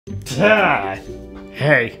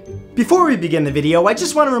Hey. Before we begin the video, I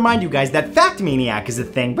just want to remind you guys that Fact Maniac is a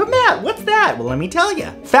thing. But Matt, what's that? Well, let me tell you.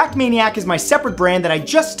 Fact Maniac is my separate brand that I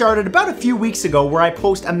just started about a few weeks ago, where I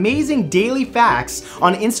post amazing daily facts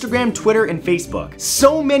on Instagram, Twitter, and Facebook.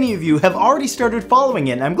 So many of you have already started following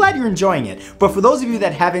it, and I'm glad you're enjoying it. But for those of you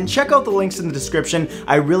that haven't, check out the links in the description.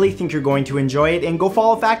 I really think you're going to enjoy it, and go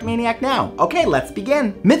follow Fact Maniac now. Okay, let's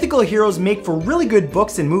begin. Mythical heroes make for really good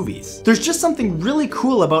books and movies. There's just something really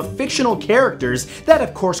cool about fictional characters that,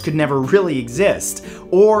 of course, could never really exist.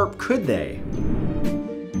 Or could they?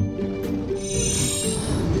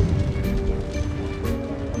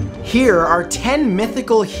 Here are 10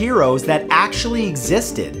 mythical heroes that actually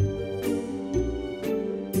existed.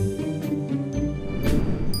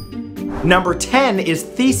 Number 10 is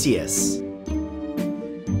Theseus.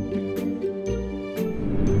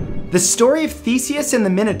 The story of Theseus and the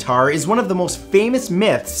Minotaur is one of the most famous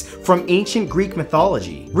myths from ancient Greek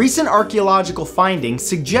mythology. Recent archaeological findings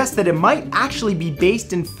suggest that it might actually be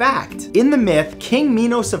based in fact. In the myth, King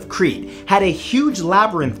Minos of Crete had a huge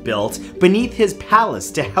labyrinth built beneath his palace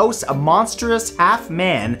to house a monstrous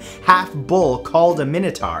half-man, half-bull called a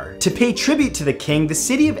Minotaur. To pay tribute to the king, the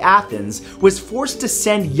city of Athens was forced to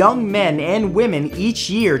send young men and women each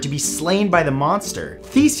year to be slain by the monster.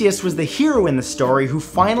 Theseus was the hero in the story who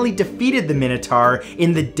finally defeated the Minotaur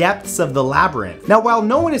in the depths of the labyrinth. Now, while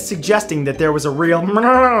no one is suggesting that there was a real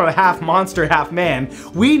half monster, half man,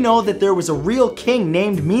 we know that there was a real king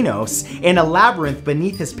named Minos in a labyrinth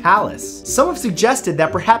beneath his palace. Some have suggested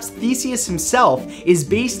that perhaps Theseus himself is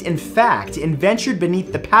based in fact and ventured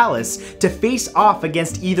beneath the palace to face off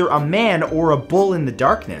against either a man or a bull in the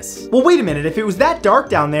darkness. Well, wait a minute, if it was that dark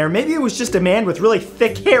down there, maybe it was just a man with really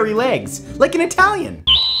thick, hairy legs, like an Italian.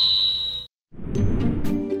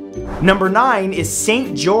 Number 9 is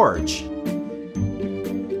Saint George.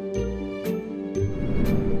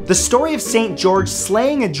 The story of Saint George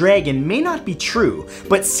slaying a dragon may not be true,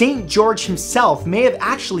 but Saint George himself may have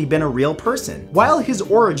actually been a real person. While his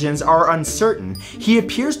origins are uncertain, he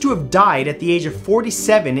appears to have died at the age of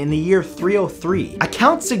 47 in the year 303.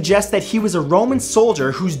 Accounts suggest that he was a Roman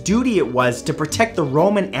soldier whose duty it was to protect the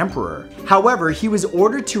Roman emperor. However, he was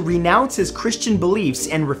ordered to renounce his Christian beliefs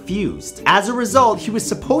and refused. As a result, he was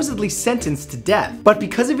supposedly sentenced to death, but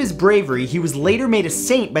because of his bravery, he was later made a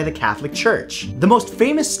saint by the Catholic Church. The most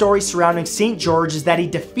famous story surrounding Saint George is that he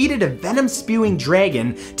defeated a venom-spewing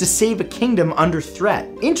dragon to save a kingdom under threat.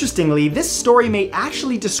 Interestingly, this story may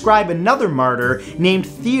actually describe another martyr named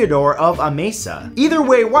Theodore of Amasa. Either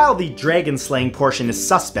way, while the dragon-slaying portion is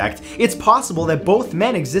suspect, it's possible that both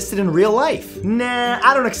men existed in real life. Nah,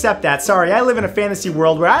 I don't accept that. Sorry, I live in a fantasy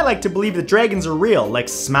world where I like to believe that dragons are real, like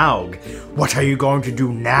Smaug. What are you going to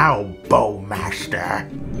do now, Bowmaster?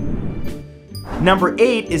 Number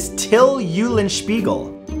 8 is Till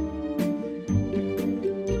Eulenspiegel.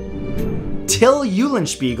 Till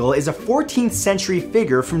Eulenspiegel is a 14th century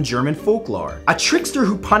figure from German folklore. A trickster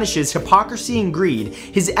who punishes hypocrisy and greed,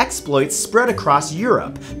 his exploits spread across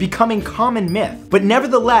Europe, becoming common myth. But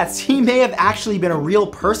nevertheless, he may have actually been a real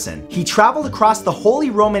person. He traveled across the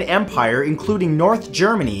Holy Roman Empire, including North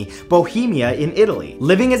Germany, Bohemia, and Italy.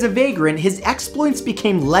 Living as a vagrant, his exploits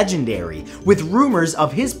became legendary, with rumors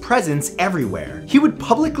of his presence everywhere. He would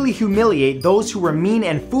publicly humiliate those who were mean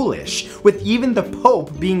and foolish, with even the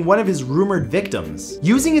Pope being one of his rumored victims.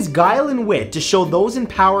 Using his guile and wit to show those in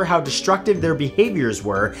power how destructive their behaviors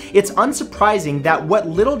were, it's unsurprising that what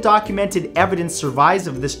little documented evidence survives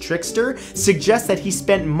of this trickster suggests that he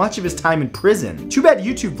spent much of his time in prison. Too bad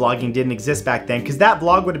YouTube vlogging didn't exist back then, because that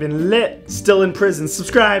vlog would have been lit. Still in prison.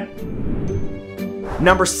 Subscribe.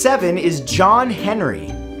 Number 7 is John Henry.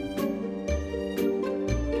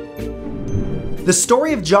 The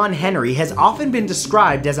story of John Henry has often been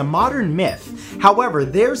described as a modern myth. However,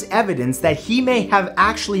 there's evidence that he may have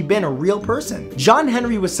actually been a real person. John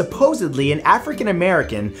Henry was supposedly an African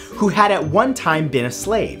American who had at one time been a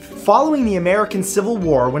slave. Following the American Civil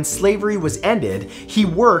War, when slavery was ended, he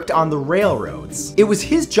worked on the railroads. It was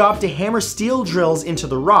his job to hammer steel drills into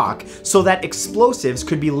the rock so that explosives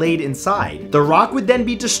could be laid inside. The rock would then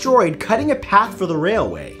be destroyed, cutting a path for the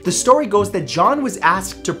railway. The story goes that John was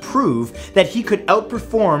asked to prove that he could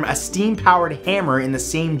outperform a steam-powered hammer in the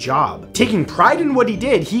same job. Taking pride in what he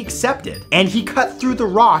did, he accepted, and he cut through the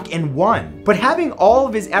rock and won. But having all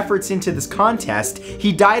of his efforts into this contest,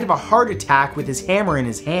 he died of a heart attack with his hammer in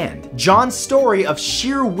his hand. John's story of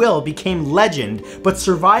sheer will became legend, but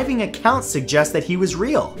surviving accounts suggest that he was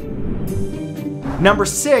real. Number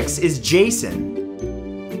 6 is Jason.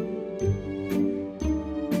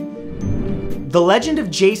 The legend of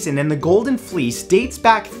Jason and the Golden Fleece dates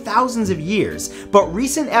back thousands of years, but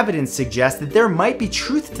recent evidence suggests that there might be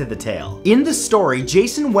truth to the tale. In the story,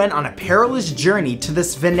 Jason went on a perilous journey to the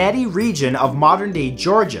Svaneti region of modern-day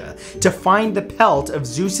Georgia to find the pelt of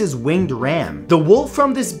Zeus's winged ram. The wool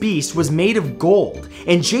from this beast was made of gold,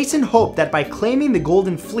 and Jason hoped that by claiming the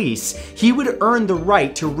Golden Fleece, he would earn the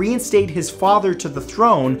right to reinstate his father to the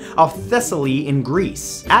throne of Thessaly in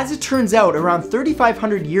Greece. As it turns out, around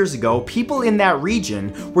 3,500 years ago, people in that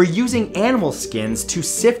region were using animal skins to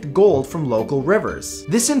sift gold from local rivers.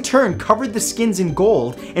 This in turn covered the skins in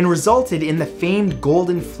gold and resulted in the famed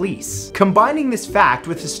Golden Fleece. Combining this fact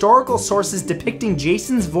with historical sources depicting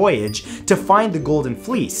Jason's voyage to find the Golden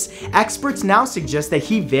Fleece, experts now suggest that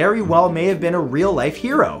he very well may have been a real-life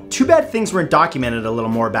hero. Too bad things weren't documented a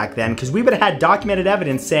little more back then, because we would have had documented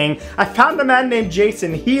evidence saying, "I found a man named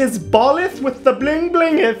Jason, he is balleth with the bling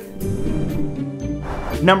blingeth."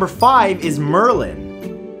 Number 5 is Merlin.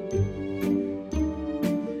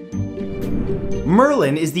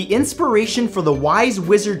 Merlin is the inspiration for the wise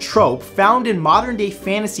wizard trope found in modern-day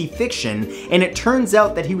fantasy fiction, and it turns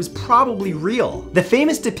out that he was probably real. The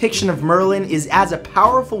famous depiction of Merlin is as a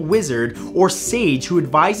powerful wizard or sage who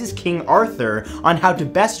advises King Arthur on how to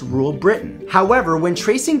best rule Britain. However, when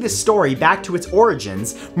tracing this story back to its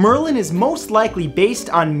origins, Merlin is most likely based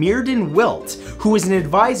on Myrddin Wyllt, who is an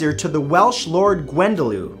advisor to the Welsh Lord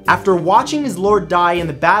Gwendolew. After watching his lord die in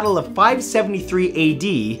the Battle of 573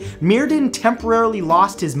 AD, Myrddin temporarily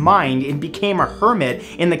lost his mind and became a hermit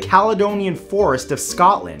in the Caledonian forest of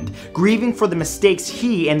Scotland, grieving for the mistakes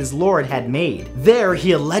he and his lord had made. There,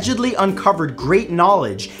 he allegedly uncovered great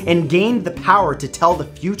knowledge and gained the power to tell the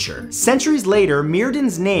future. Centuries later,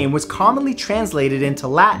 Myrddin's name was commonly translated into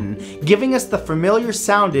Latin, giving us the familiar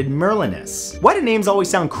sounded Merlinus. Why do names always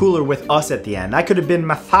sound cooler with us at the end? I could have been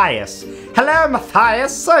Matthias. Hello,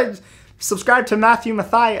 Matthias! Subscribe to Matthew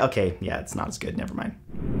Matthias. Okay, yeah, it's not as good, never mind.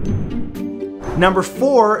 Number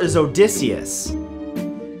 4 is Odysseus.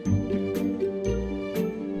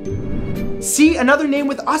 See, another name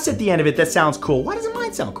with us at the end of it that sounds cool. Why doesn't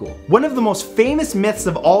mine sound cool? One of the most famous myths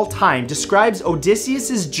of all time describes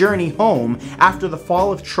Odysseus' journey home after the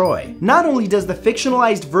fall of Troy. Not only does the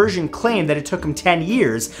fictionalized version claim that it took him 10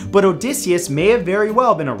 years, but Odysseus may have very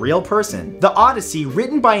well been a real person. The Odyssey,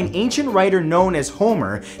 written by an ancient writer known as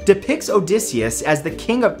Homer, depicts Odysseus as the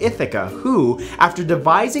king of Ithaca who, after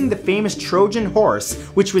devising the famous Trojan horse,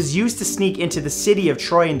 which was used to sneak into the city of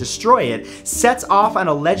Troy and destroy it, sets off on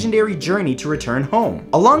a legendary journey to return home.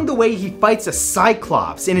 Along the way, he fights a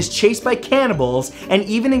cyclops and is chased by cannibals and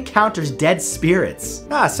even encounters dead spirits.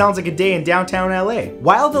 Sounds like a day in downtown LA.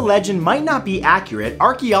 While the legend might not be accurate,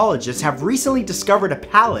 archaeologists have recently discovered a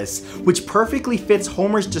palace which perfectly fits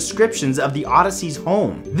Homer's descriptions of the Odyssey's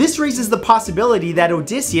home. This raises the possibility that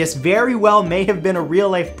Odysseus very well may have been a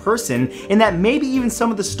real-life person and that maybe even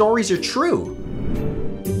some of the stories are true.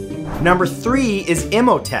 Number 3 is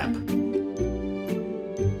Imhotep.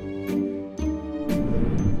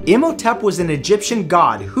 Imhotep was an Egyptian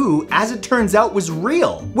god who, as it turns out, was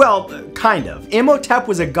real. Well, kind of. Imhotep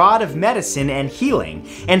was a god of medicine and healing,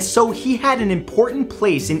 and so he had an important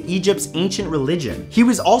place in Egypt's ancient religion. He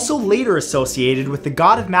was also later associated with the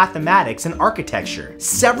god of mathematics and architecture.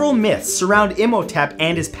 Several myths surround Imhotep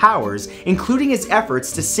and his powers, including his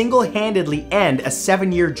efforts to single-handedly end a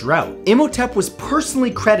 7-year drought. Imhotep was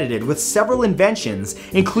personally credited with several inventions,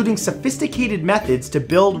 including sophisticated methods to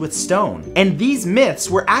build with stone. And these myths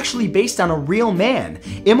were actually based on a real man.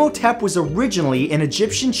 Imhotep was originally an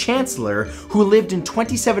Egyptian chancellor who lived in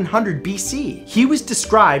 2700 BC. He was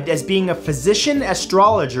described as being a physician,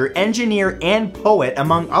 astrologer, engineer, and poet,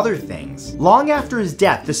 among other things. Long after his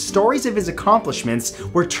death, the stories of his accomplishments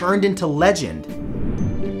were turned into legend.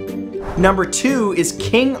 Number 2 is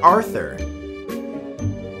King Arthur.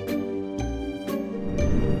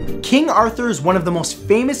 King Arthur is one of the most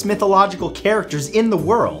famous mythological characters in the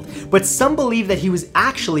world, but some believe that he was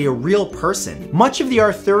actually a real person. Much of the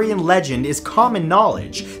Arthurian legend is common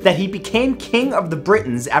knowledge that he became king of the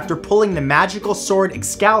Britons after pulling the magical sword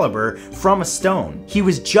Excalibur from a stone. He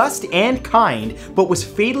was just and kind, but was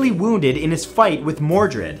fatally wounded in his fight with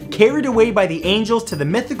Mordred. Carried away by the angels to the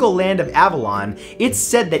mythical land of Avalon, it's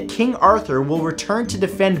said that King Arthur will return to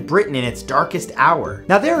defend Britain in its darkest hour.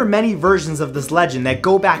 Now, there are many versions of this legend that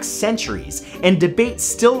go back centuries, and debate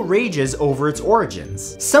still rages over its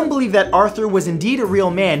origins. Some believe that Arthur was indeed a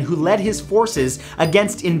real man who led his forces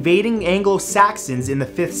against invading Anglo-Saxons in the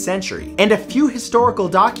 5th century, and a few historical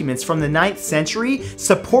documents from the 9th century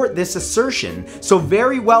support this assertion, so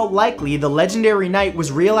very well likely the legendary knight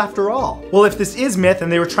was real after all. Well, if this is myth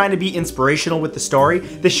and they were trying to be inspirational with the story,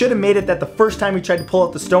 they should have made it that the first time he tried to pull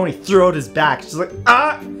out the stone, he threw out his back. She's like,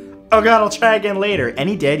 ah! Oh god, I'll try again later. And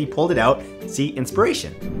he did, he pulled it out. See,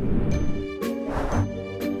 inspiration.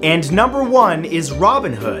 And number 1 is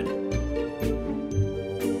Robin Hood.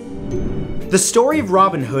 The story of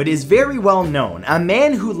Robin Hood is very well known, a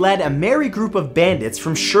man who led a merry group of bandits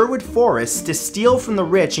from Sherwood Forest to steal from the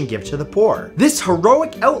rich and give to the poor. This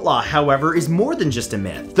heroic outlaw, however, is more than just a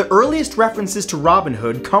myth. The earliest references to Robin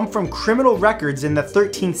Hood come from criminal records in the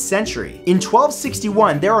 13th century. In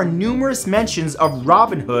 1261, there are numerous mentions of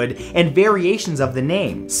Robin Hood and variations of the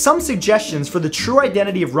name. Some suggestions for the true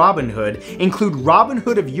identity of Robin Hood include Robin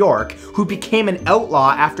Hood of York, who became an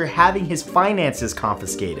outlaw after having his finances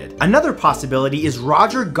confiscated. Another possibility is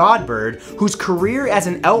Roger Godbird, whose career as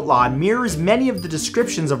an outlaw mirrors many of the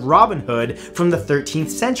descriptions of Robin Hood from the 13th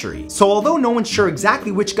century. So although no one's sure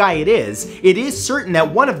exactly which guy it is certain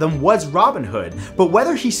that one of them was Robin Hood, but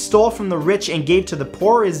whether he stole from the rich and gave to the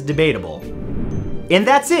poor is debatable. And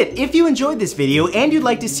that's it. If you enjoyed this video and you'd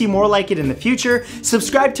like to see more like it in the future,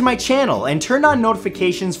 subscribe to my channel and turn on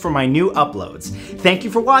notifications for my new uploads. Thank you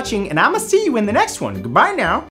for watching, and I'ma see you in the next one. Goodbye now.